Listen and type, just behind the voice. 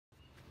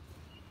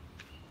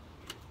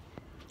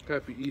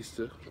Happy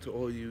Easter to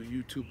all you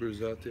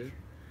YouTubers out there.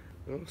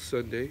 Well,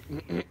 Sunday.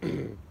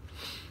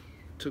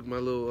 Took my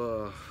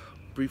little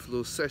brief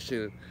little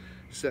session,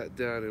 sat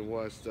down and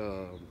watched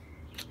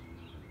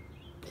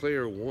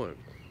Player One.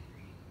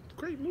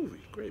 Great movie,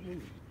 great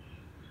movie.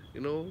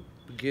 You know,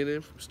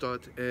 beginning from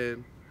start to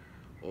end,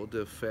 all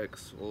the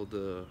effects, all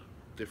the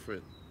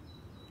different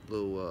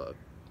little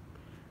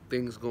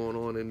things going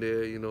on in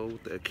there, you know,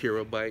 the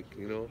Akira bike,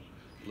 you know.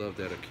 Love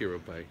that Akira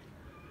bike.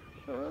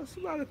 There's a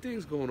lot of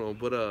things going on,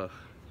 but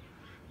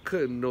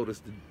couldn't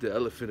notice the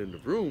elephant in the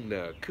room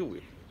now, could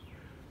we?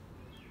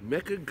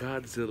 Mecca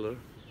Godzilla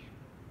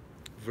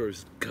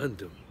versus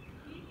Gundam.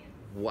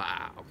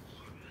 Wow.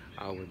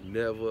 I would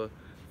never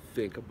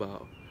think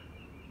about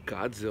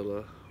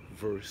Godzilla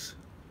versus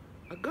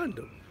a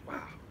Gundam.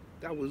 Wow.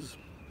 That was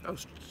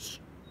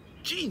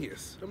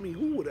genius. I mean,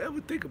 who would ever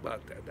think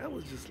about that? That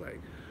was just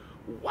like,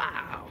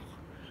 wow.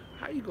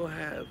 How you gonna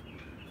have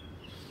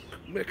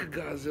Mecca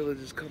Godzilla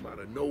just come out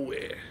of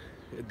nowhere,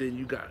 and then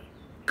you got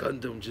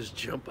Gundam just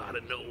jump out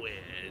of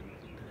nowhere, and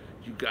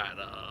you got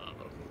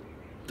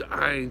the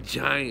Iron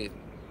Giant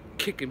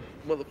kicking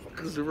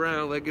motherfuckers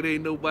around like it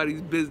ain't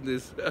nobody's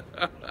business.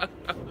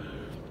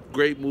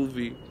 Great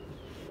movie.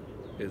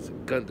 It's a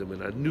Gundam,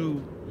 and I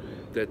knew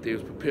that they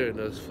was preparing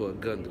us for a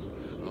Gundam.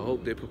 I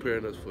hope they're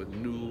preparing us for a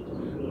new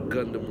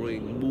Gundam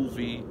Ring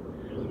movie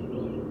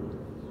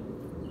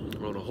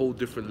on a whole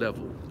different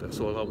level. That's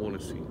all I want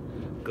to see.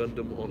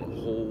 Gundam on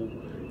a whole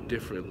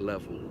different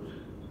level.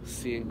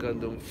 Seeing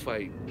Gundam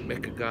fight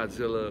Mecca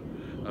Godzilla,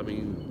 I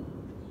mean,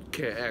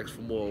 can't ask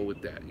for more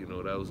with that. You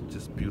know, that was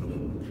just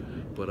beautiful.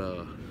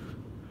 But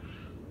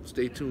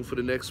stay tuned for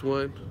the next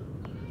one.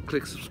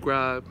 Click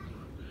subscribe,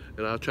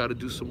 and I'll try to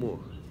do some more.